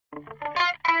Hi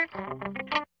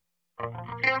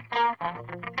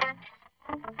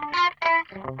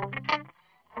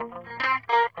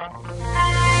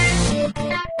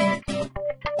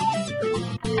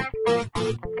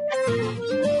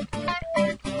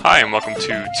and welcome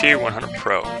to TA100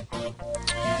 PRO.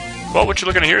 Well, what you're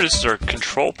looking at here, this is our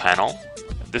control panel.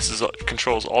 This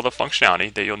controls all the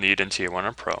functionality that you'll need in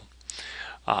TA100 PRO.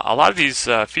 A lot of these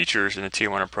features in the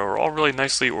TA100 PRO are all really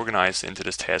nicely organized into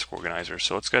this task organizer,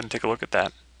 so let's go ahead and take a look at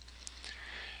that.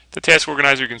 The task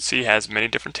organizer, you can see, has many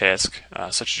different tasks,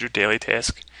 such as your daily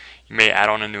task. You may add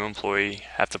on a new employee,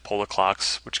 have to pull the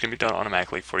clocks, which can be done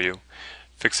automatically for you.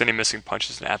 Fix any missing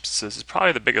punches and absences is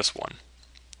probably the biggest one.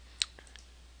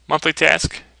 Monthly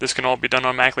task, this can all be done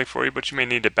automatically for you, but you may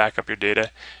need to back up your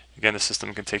data. Again, the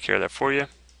system can take care of that for you.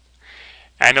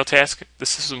 Annual task, the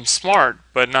system's smart,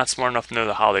 but not smart enough to know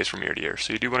the holidays from year to year.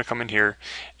 So you do want to come in here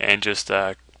and just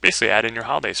basically add in your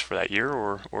holidays for that year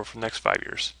or for the next 5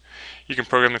 years. You can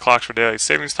program the clocks for daylight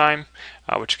savings time,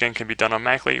 which again can be done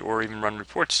automatically, or even run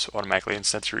reports automatically and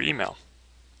sent to your email.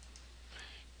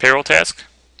 Payroll task,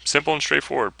 simple and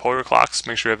straightforward. Pull your clocks,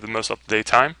 make sure you have the most up-to-date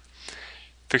time.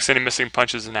 Fix any missing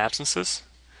punches and absences.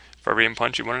 For every in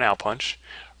punch, you want an out punch.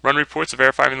 Run reports to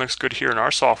verify everything looks good here in our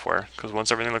software, because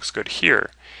once everything looks good here,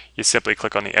 you simply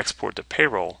click on the export to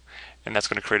payroll, and that's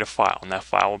going to create a file, and that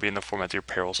file will be in the format that your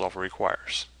payroll software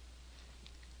requires.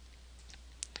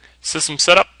 System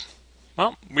setup,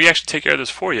 well, we actually take care of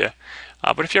this for you,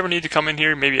 but if you ever need to come in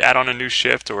here, maybe add on a new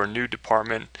shift or a new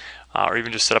department, or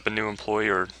even just set up a new employee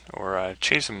or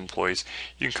change some employees,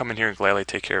 you can come in here and gladly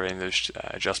take care of any of those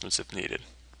adjustments if needed.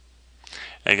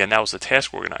 And again, that was the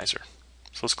task organizer.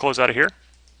 So let's close out of here,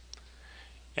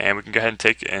 and we can go ahead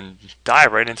and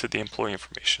dive right into the employee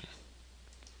information.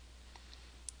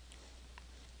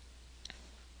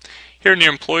 Here in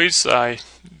your employees,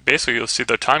 basically you'll see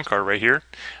the time card right here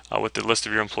with the list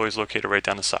of your employees located right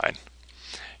down the side.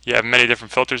 You have many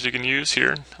different filters you can use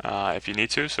here if you need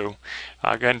to, so go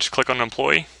ahead and just click on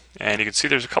employee, and you can see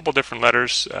there's a couple different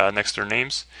letters next to their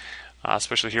names,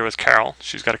 especially here with Carol.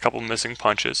 She's got a couple missing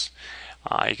punches.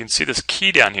 You can see this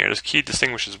key down here. This key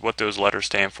distinguishes what those letters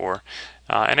stand for,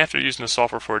 and after using the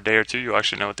software for a day or two, you'll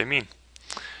actually know what they mean.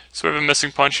 So we have a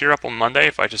missing punch here up on Monday.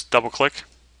 If I just double click,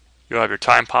 you'll have your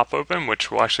time pop open, which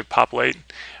will actually populate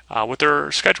with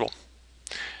their schedule.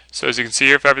 So as you can see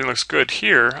here, if everything looks good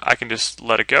here, I can just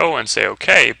let it go and say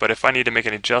OK, but if I need to make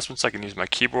any adjustments, I can use my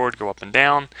keyboard, go up and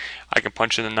down. I can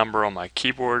punch in the number on my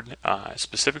keyboard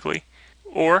specifically,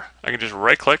 or I can just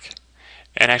right click.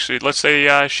 And actually, let's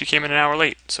say she came in an hour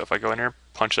late. So if I go in here,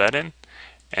 punch that in,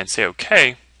 and say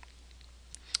OK,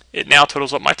 it now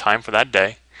totals up my time for that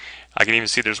day. I can even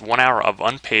see there's 1 hour of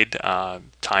unpaid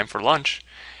time for lunch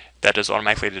that is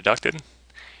automatically deducted.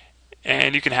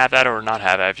 And you can have that or not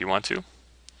have that if you want to.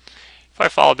 If I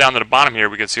follow down to the bottom here,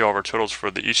 we can see all of our totals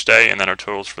for each day and then our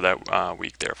totals for that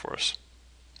week there for us.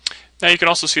 Now you can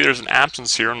also see there's an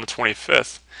absence here on the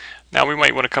 25th. Now we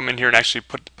might want to come in here and actually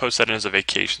post that in as a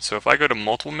vacation. So if I go to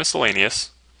multiple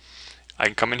miscellaneous, I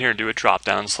can come in here and do a drop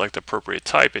down and select the appropriate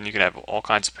type, and you can have all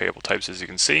kinds of payable types. As you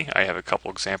can see, I have a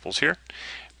couple examples here,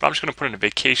 but I'm just going to put in a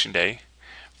vacation day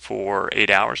for 8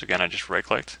 hours. Again, I just right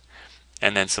clicked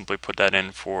and then simply put that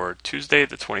in for Tuesday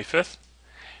the 25th.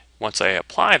 Once I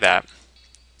apply that,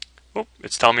 oh,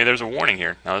 it's telling me there's a warning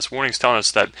here. Now this warning is telling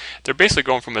us that they're basically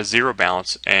going from a zero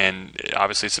balance and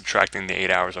obviously subtracting the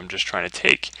 8 hours I'm just trying to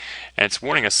take. And it's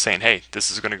warning us saying, hey, this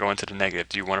is going to go into the negative.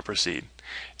 Do you want to proceed?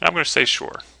 And I'm going to say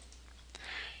sure.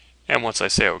 And once I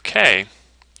say OK,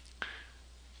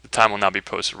 the time will now be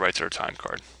posted right to their time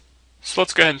card. So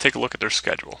let's go ahead and take a look at their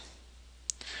schedule.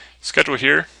 Schedule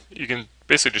here, you can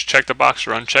basically just check the box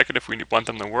or uncheck it if we want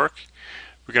them to work.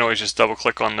 We can always just double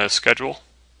click on the schedule,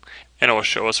 and it will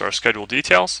show us our schedule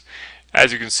details.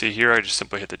 As you can see here, I just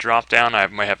simply hit the drop down. I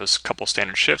might have a couple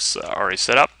standard shifts already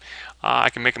set up. I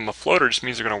can make them a floater, just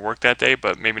means they're going to work that day,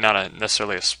 but maybe not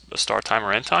necessarily a start time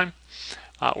or end time,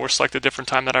 or select a different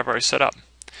time that I've already set up.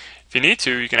 If you need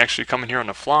to, you can actually come in here on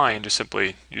the fly and just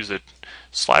simply use a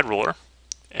slide ruler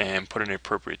and put in the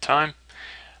appropriate time,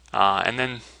 and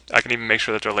then I can even make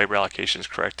sure that their labor allocation is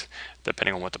correct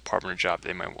depending on what department or job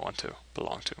they might want to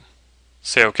belong to.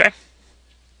 Say OK.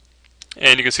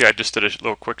 And you can see I just did a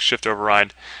little quick shift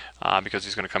override because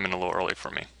he's going to come in a little early for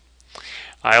me.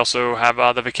 I also have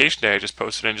the vacation day I just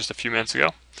posted in just a few minutes ago,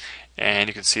 and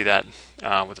you can see that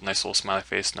with a nice little smiley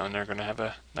face, knowing they're going to have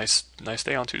a nice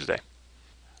day on Tuesday.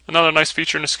 Another nice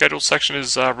feature in the scheduled section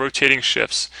is rotating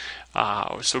shifts.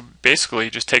 So basically,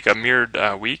 just take a mirrored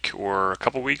week or a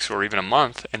couple weeks or even a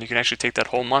month, and you can actually take that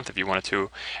whole month if you wanted to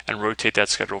and rotate that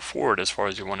schedule forward as far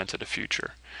as you want into the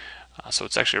future. So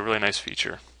it's actually a really nice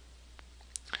feature.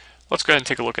 Let's go ahead and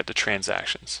take a look at the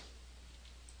transactions.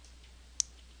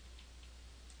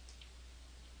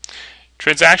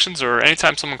 Transactions are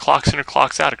anytime someone clocks in or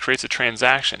clocks out, it creates a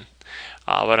transaction.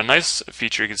 But a nice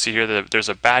feature you can see here that there's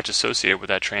a badge associated with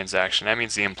that transaction. That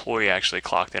means the employee actually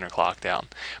clocked in or clocked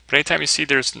out. But anytime you see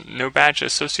there's no badge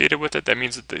associated with it, that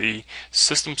means that the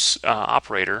system's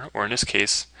operator, or in this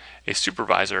case, a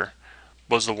supervisor,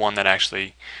 was the one that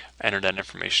actually entered that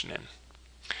information in.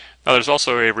 Now there's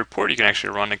also a report you can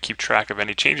actually run to keep track of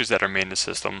any changes that are made in the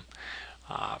system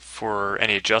for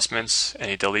any adjustments,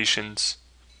 any deletions,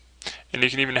 and you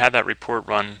can even have that report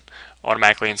run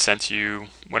automatically and sent to you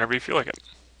whenever you feel like it.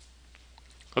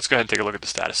 Let's go ahead and take a look at the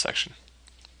status section.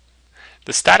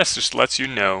 The status just lets you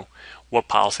know what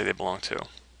policy they belong to.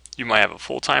 You might have a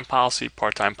full-time policy,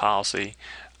 part-time policy,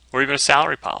 or even a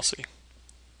salary policy.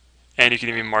 And you can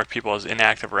even mark people as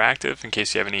inactive or active in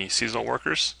case you have any seasonal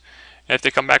workers. And if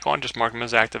they come back on, just mark them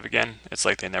as active again. It's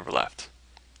like they never left.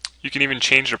 You can even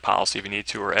change their policy if you need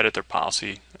to, or edit their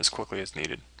policy as quickly as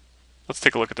needed. Let's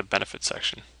take a look at the benefits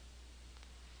section.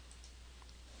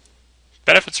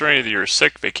 Benefits are any of your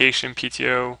sick, vacation,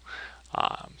 PTO,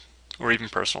 or even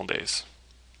personal days.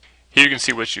 Here you can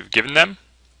see what you've given them,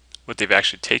 what they've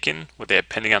actually taken, what they have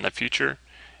pending on the future,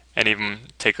 and even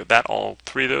take that, all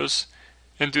three of those,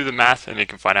 and do the math, and you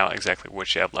can find out exactly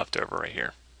what you have left over right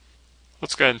here.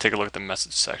 Let's go ahead and take a look at the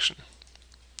message section.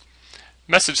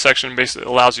 Message section basically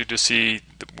allows you to see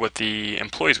what the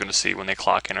employee is going to see when they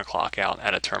clock in or clock out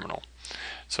at a terminal.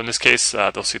 So in this case,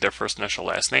 they'll see their first initial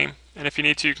last name, and if you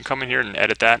need to, you can come in here and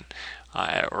edit that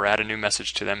or add a new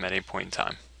message to them at any point in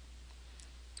time.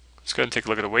 Let's go ahead and take a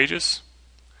look at the wages.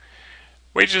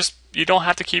 Wages, you don't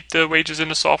have to keep the wages in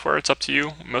the software, it's up to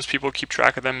you. Most people keep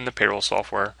track of them in the payroll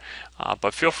software,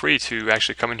 but feel free to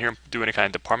actually come in here and do any kind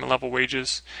of department level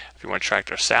wages. If you want to track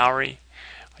their salary,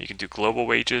 you can do global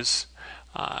wages,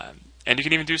 and you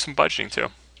can even do some budgeting too.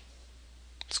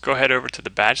 Let's go ahead over to the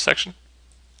badge section.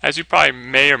 As you probably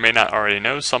may or may not already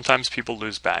know, sometimes people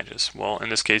lose badges. Well, in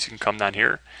this case, you can come down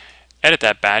here, edit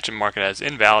that badge and mark it as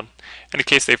invalid. And in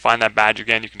case they find that badge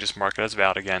again, you can just mark it as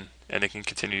valid again, and they can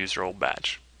continue to use their old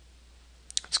badge.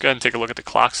 Let's go ahead and take a look at the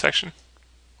clock section.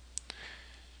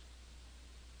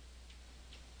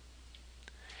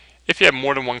 If you have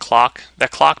more than one clock,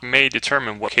 that clock may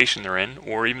determine what location they're in,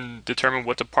 or even determine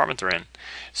what department they're in.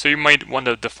 So you might want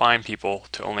to define people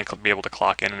to only be able to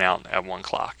clock in and out at one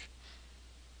clock.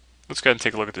 Let's go ahead and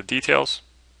take a look at the details.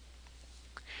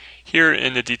 Here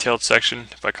in the detailed section,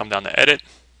 if I come down to edit,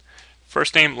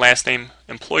 first name, last name,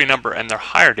 employee number, and their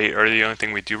hire date are the only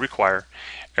thing we do require.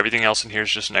 Everything else in here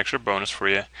is just an extra bonus for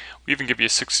you. We even give you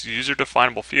 6 user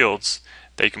definable fields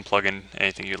that you can plug in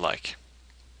anything you like.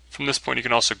 From this point, you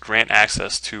can also grant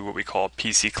access to what we call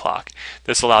PC clock.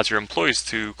 This allows your employees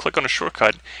to click on a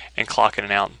shortcut and clock in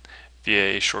and out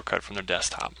via a shortcut from their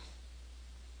desktop.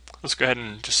 Let's go ahead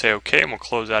and just say OK, and we'll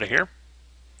close out of here.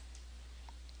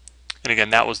 And again,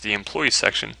 that was the employee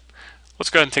section. Let's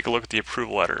go ahead and take a look at the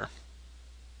approval letter.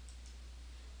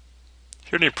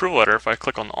 Here in the approval letter, if I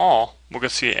click on all, we're going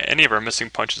to see any of our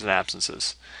missing punches and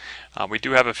absences. We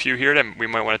do have a few here that we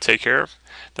might want to take care of.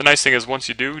 The nice thing is once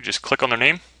you do, just click on their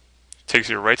name. It takes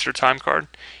you right to their time card.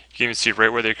 You can even see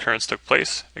right where the occurrence took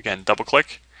place. Again, double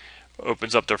click,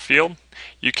 opens up their field.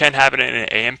 You can have it in an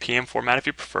AM, PM format if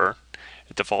you prefer.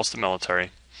 It defaults to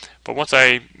military. But once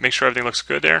I make sure everything looks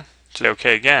good there, say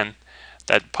OK again,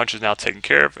 that punch is now taken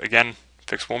care of. Again,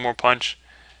 fix one more punch,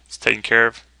 it's taken care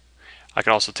of. I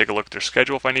can also take a look at their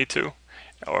schedule if I need to,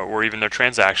 or even their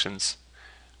transactions.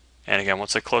 And again,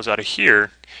 once I close out of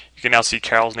here, you can now see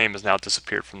Carol's name has now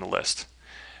disappeared from the list.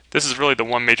 This is really the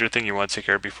one major thing you want to take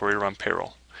care of before you run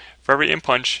payroll. For every in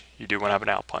punch, you do want to have an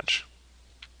out punch.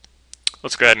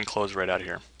 Let's go ahead and close right out of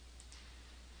here.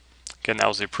 Again, that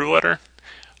was the approval letter.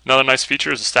 Another nice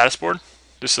feature is a status board.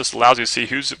 This just allows you to see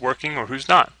who's working or who's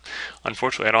not.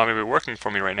 Unfortunately, I don't have anybody working for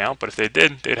me right now, but if they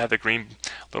did, they'd have the green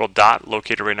little dot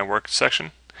located right in the work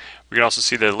section. We can also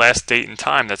see the last date and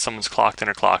time that someone's clocked in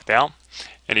or clocked out,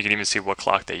 and you can even see what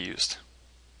clock they used.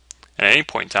 And at any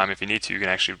point in time, if you need to, you can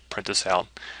actually print this out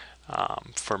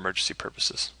for emergency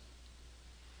purposes.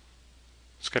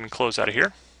 Let's go ahead and close out of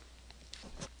here.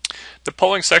 The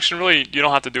polling section, really, you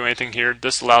don't have to do anything here.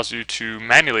 This allows you to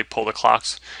manually pull the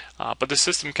clocks, but the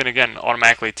system can, again,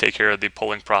 automatically take care of the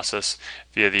polling process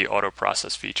via the auto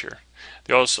process feature.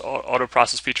 The auto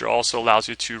process feature also allows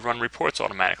you to run reports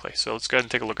automatically. So let's go ahead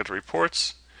and take a look at the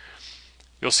reports.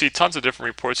 You'll see tons of different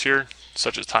reports here,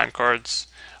 such as time cards,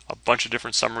 a bunch of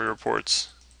different summary reports,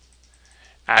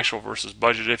 actual versus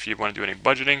budget if you want to do any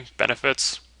budgeting,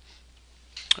 benefits,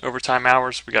 overtime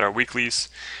hours. We got our weeklies,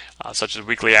 such as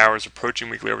weekly hours, approaching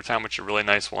weekly overtime, which is a really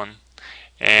nice one.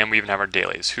 And we even have our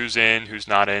dailies, who's in, who's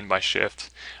not in by shift,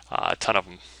 a ton of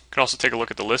them. You can also take a look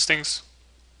at the listings.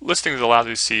 Listings allows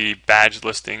you to see badge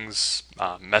listings,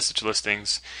 message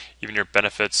listings, even your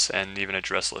benefits, and even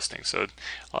address listings. So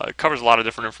it covers a lot of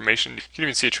different information. You can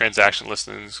even see a transaction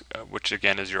listings, which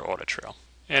again is your audit trail.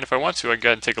 And if I want to, I can go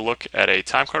ahead and take a look at a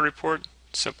time card report.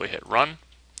 Simply hit run.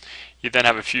 You then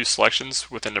have a few selections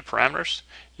within the parameters.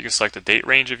 You can select the date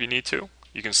range if you need to.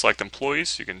 You can select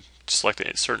employees. You can select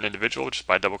a certain individual just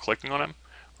by double clicking on him,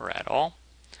 or add all.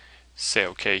 Say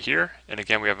OK here, and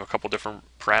again we have a couple different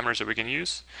parameters that we can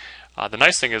use. The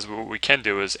nice thing is what we can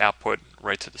do is output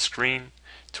right to the screen,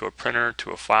 to a printer,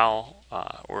 to a file,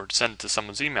 or send it to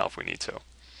someone's email if we need to. I'm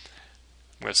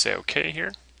going to say OK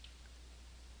here.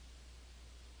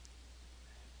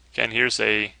 Again, here's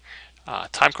a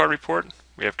time card report.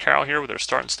 We have Carol here with her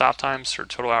start and stop times, her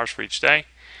total hours for each day.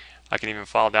 I can even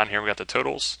follow down here, we got the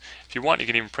totals. If you want, you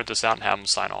can even print this out and have them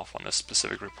sign off on this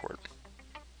specific report.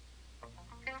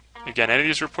 Again, any of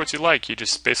these reports you like, you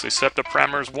just basically set up the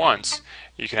parameters once.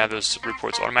 You can have those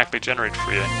reports automatically generated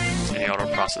for you in the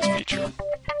auto process feature.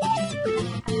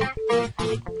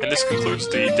 And this concludes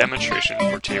the demonstration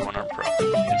for TA100 Pro.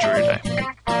 Enjoy your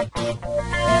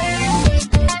day.